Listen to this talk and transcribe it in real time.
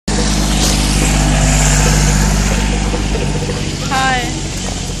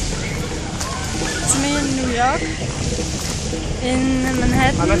York, in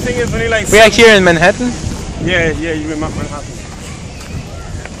Manhattan. And I think it's only like... We are here in Manhattan. Yeah, you're in Manhattan.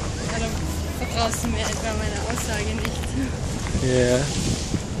 Vertraust du mir etwa meine Aussage nicht? Yeah.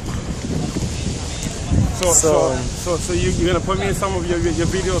 So you're gonna put me in some of your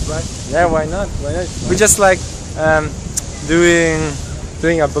videos, right? Yeah, why not? Why not? We just like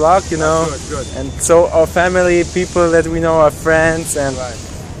doing a blog, you know. Good. And so our family, people that we know, our friends, and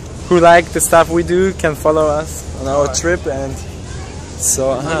who like the stuff we do, can follow us on our trip. And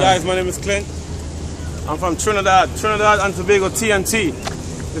so, Hey guys, my name is Clint. I'm from Trinidad and Tobago, TNT.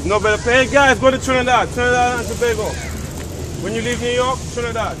 There's no better place. Hey guys, go to Trinidad and Tobago. When you leave New York,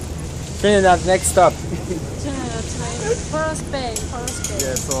 Trinidad. Trinidad, next stop. Forest Bay.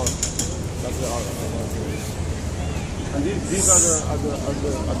 Yeah, so that's the and these are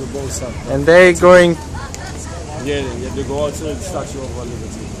the boats. And they going. Yeah, they go out to the Statue of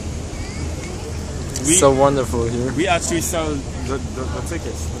Liberty. So wonderful here. We actually sell the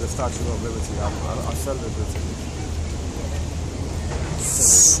tickets for the Statue of Liberty. I sell the tickets.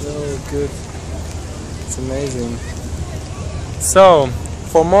 So good. It's amazing. So,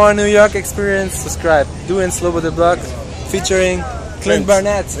 for more New York experience, subscribe. Doing Slobo the blog, featuring Clint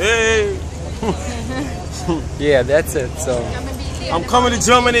Barnett. Hey! Yeah, that's it. So I'm coming to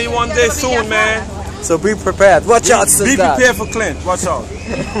Germany one day soon, man. So be prepared. Watch out, sister. Be prepared for Clint. Watch out.